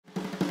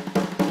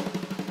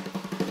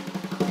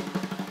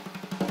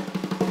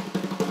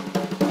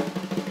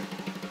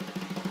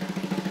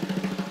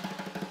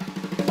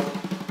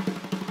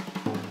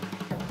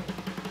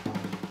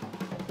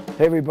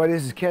Hey everybody,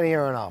 this is Kenny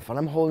Aronoff, and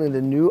I'm holding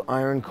the new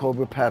Iron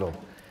Cobra pedal.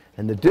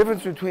 And the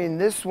difference between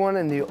this one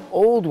and the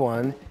old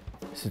one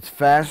is it's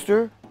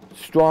faster,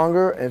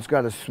 stronger, and it's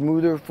got a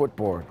smoother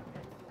footboard.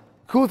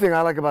 Cool thing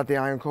I like about the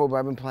Iron Cobra,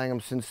 I've been playing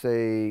them since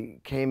they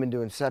came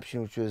into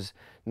inception, which was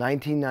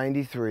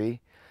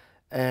 1993,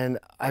 and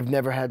I've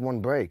never had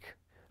one break.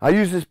 I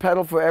use this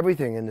pedal for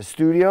everything in the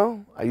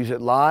studio. I use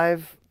it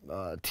live,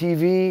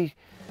 TV,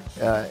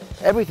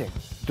 everything.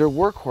 They're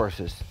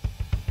workhorses.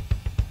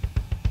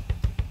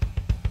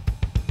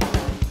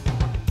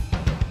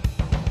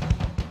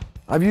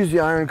 I've used the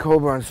Iron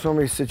Cobra on so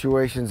many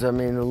situations. I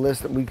mean, the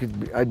list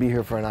that I'd be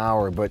here for an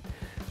hour, but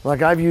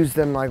like I've used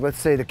them, like let's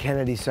say the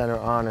Kennedy Center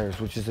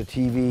Honors, which is a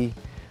TV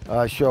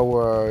show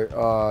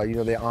where you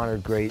know, they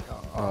honored great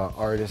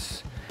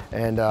artists.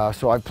 And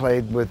so I've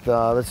played with,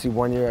 let's see,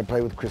 one year I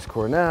played with Chris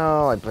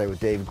Cornell, I played with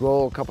Dave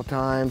Grohl a couple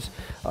times,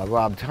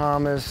 Rob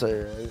Thomas,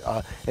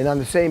 and on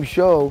the same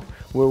show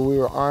where we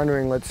were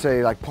honoring, let's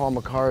say, like Paul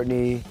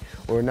McCartney,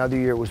 or another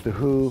year it was The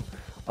Who,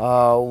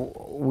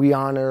 we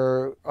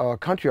honor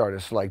country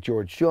artists like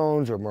George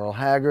Jones or Merle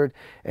Haggard,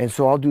 and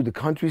so I'll do the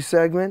country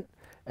segment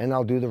and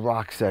I'll do the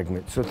rock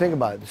segment. So think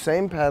about it, the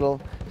same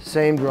pedal,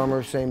 same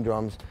drummer, same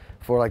drums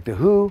for like The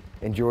Who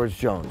and George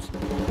Jones.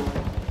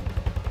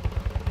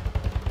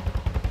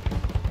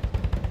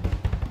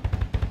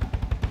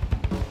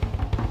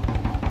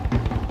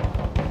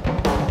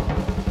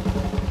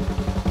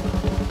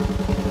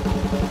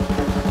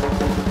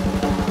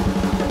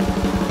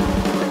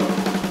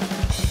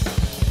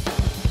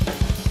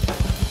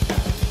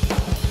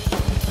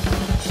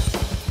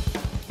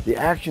 The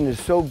action is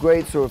so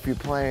great, so if you're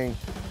playing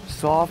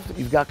soft,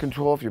 you've got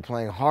control. If you're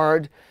playing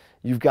hard,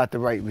 you've got the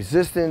right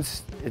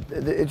resistance.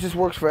 It just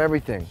works for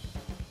everything.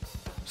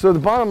 So the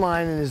bottom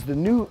line is the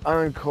new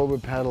Iron Cobra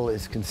pedal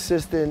is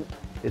consistent,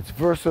 it's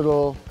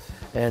versatile,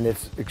 and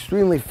it's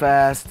extremely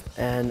fast,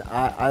 and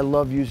I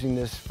love using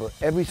this for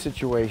every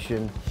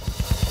situation.